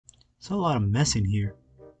There's a lot of mess in here.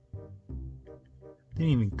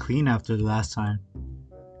 Didn't even clean after the last time.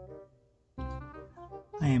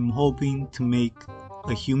 I am hoping to make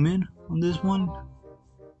a human on this one.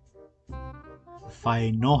 If I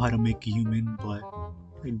know how to make a human, but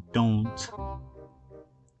I don't.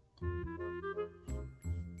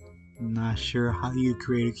 I'm not sure how you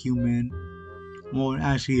create a human. Well,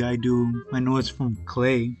 actually I do. I know it's from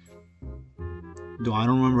clay. Though I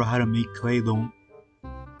don't remember how to make clay though.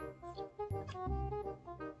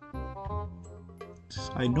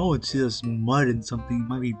 I know it's just mud and something. It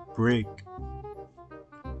might be brick.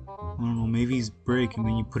 I don't know, maybe it's brick and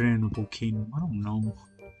then you put it in a volcano. I don't know.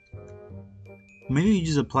 Maybe you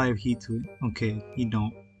just apply heat to it. Okay, you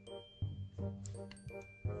don't.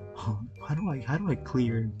 How do I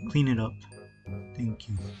clean it up? Thank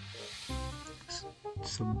you.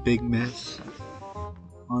 It's a big mess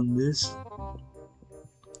on this.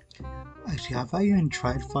 Actually, have I even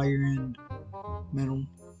tried fire and metal?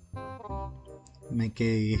 Make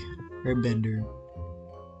a airbender.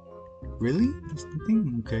 Really? That's the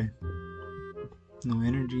thing? Okay. No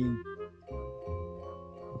energy.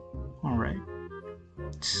 Alright.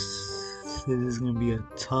 This is gonna be a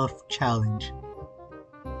tough challenge.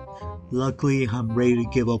 Luckily, I'm ready to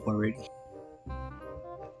give up already.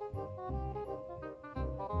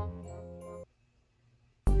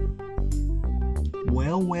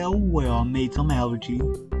 Well, I made some algae.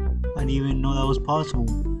 I didn't even know that was possible.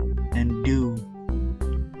 And dew.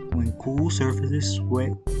 When cool surfaces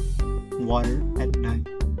sweat water at night.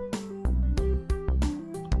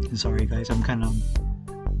 Sorry guys, I'm kind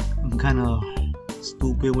of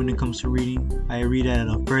stupid when it comes to reading. I read at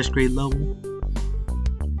a first grade level,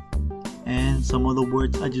 and some of the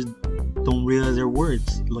words I just don't realize they're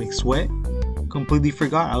words. Like sweat, completely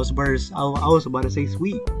forgot. I was about to say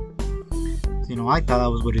sweet. You know, I thought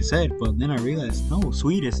that was what it said, but then I realized no,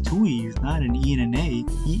 sweet is two E's, not an E and an A.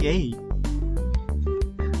 EA.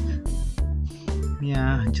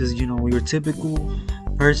 Yeah, just, you know, your typical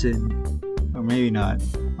person, or maybe not.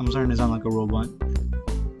 I'm starting to sound like a robot.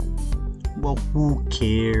 Well, who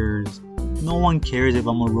cares? No one cares if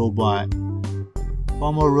I'm a robot. If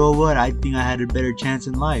I'm a robot, I think I had a better chance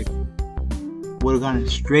in life. Would have gotten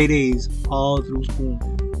straight A's all through school.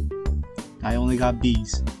 I only got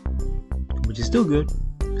B's, which is still good.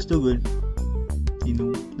 Still good. You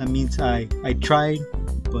know, that means I tried,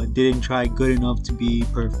 but didn't try good enough to be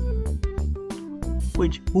perfect.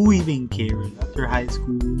 Which, who even cares? After high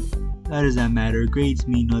school, that doesn't matter. Grades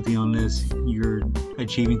mean nothing unless you're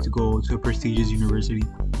achieving to go to a prestigious university.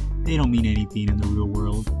 They don't mean anything in the real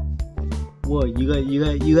world. What, you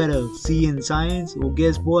got a C in science? Well,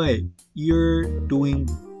 guess what? You're doing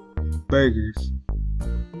burgers.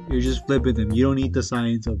 You're just flipping them. You don't need the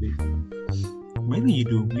science of it. Maybe you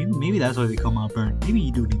do. Maybe that's why they come out burnt. Maybe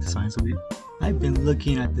you do need the science of it. I've been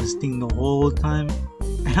looking at this thing the whole time,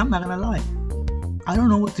 and I'm not gonna lie, I don't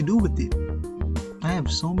know what to do with it. I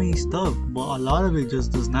have so many stuff, but a lot of it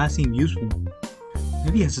just does not seem useful.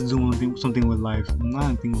 Maybe it has to do something with life. I'm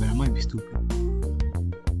not thinking that I might be stupid.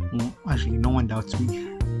 Well, actually, no one doubts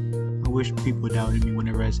me. I wish people doubted me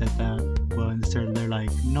whenever I said that, but instead they're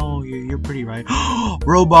like, no, you're pretty right.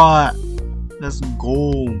 Robot! Let's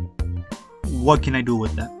go. What can I do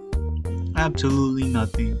with that? Absolutely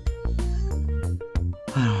nothing.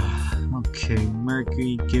 Okay,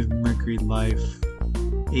 Mercury, give Mercury life.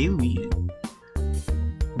 Alien.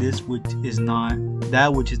 This which is not,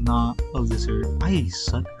 that which is not of this earth. I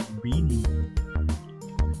suck at reading.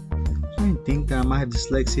 I think that I might have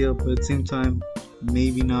dyslexia, but at the same time,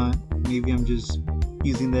 maybe not. Maybe I'm just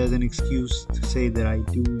using that as an excuse to say that I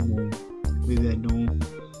do know. Maybe I don't.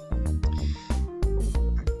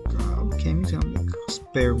 Okay, I'm just gonna make a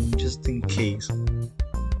spare one just in case.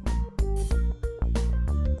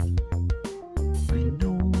 I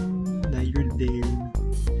know that you're there.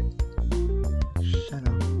 Shut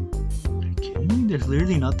up. Are you kidding me? There's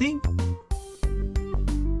literally nothing?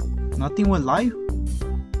 Nothing with life?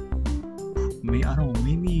 I don't know,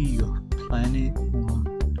 maybe a planet or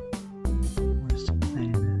where's the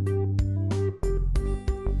planet?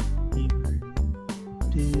 Here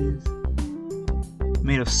it is.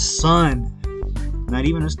 Made of sun. Not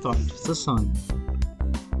even a star, just a sun.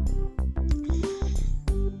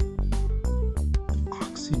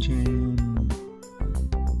 Oxygen.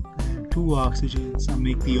 Two oxygens. I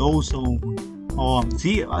make the ozone. Oh,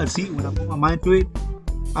 see, when I put my mind to it,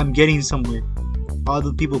 I'm getting somewhere. All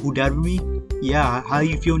the people who doubted me, yeah, how do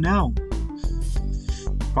you feel now?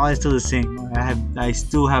 Probably still the same. I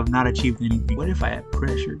still have not achieved anything. What if I add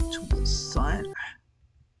pressure to the sun?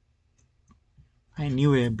 I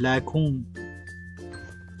knew it, a black hole.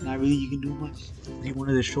 not really you can do much. They want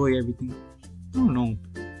to destroy everything. I don't know.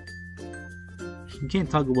 You can't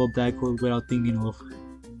talk about black holes without thinking of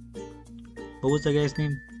what was that guy's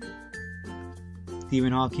name?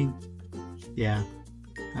 Stephen Hawking. Yeah.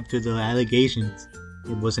 After the allegations,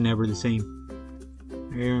 it wasn't ever the same.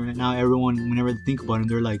 Now everyone, whenever they think about it,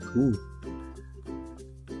 they're like, "Ooh,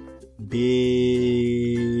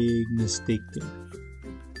 big mistake there.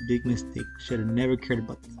 Big mistake. Should have never cared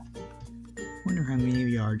about that." Wonder how many of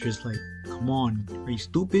you are just like, "Come on, are you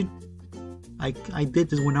stupid? I did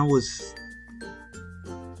this when I was.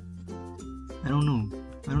 I don't know.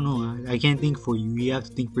 I can't think for you. You have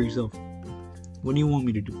to think for yourself. What do you want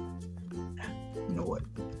me to do? You know what?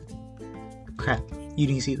 Crap, you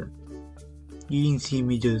didn't see that. You didn't see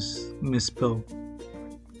me just misspell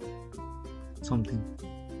something.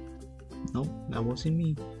 No, that wasn't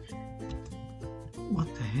me. What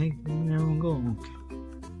the heck? Where did everyone go?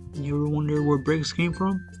 Okay. You ever wonder where breaks came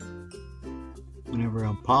from? Whenever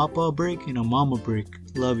a papa brick and a mama brick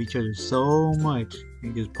love each other so much,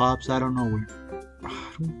 it just pops out of nowhere.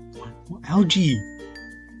 Algae!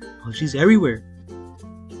 Algae's everywhere.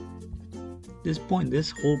 This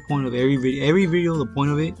whole point of every video, the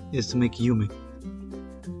point of it is to make a human.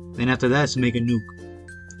 Then after that, it's to make a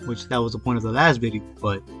nuke, which that was the point of the last video.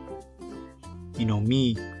 But you know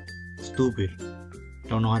me, stupid,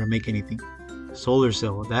 don't know how to make anything. Solar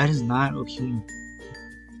cell, that is not a human.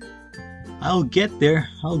 I'll get there.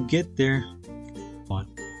 But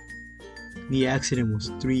the accident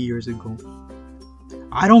was 3 years ago.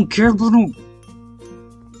 I don't care, Bruno.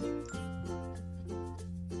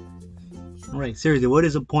 Alright, seriously, what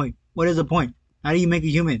is the point? How do you make a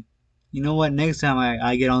human? You know what? Next time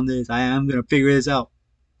I get on this, I am gonna figure this out.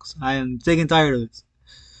 'Cause I am sick and tired of this.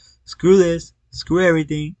 Screw this. Screw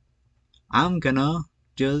everything. I'm gonna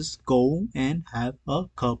just go and have a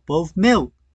cup of milk.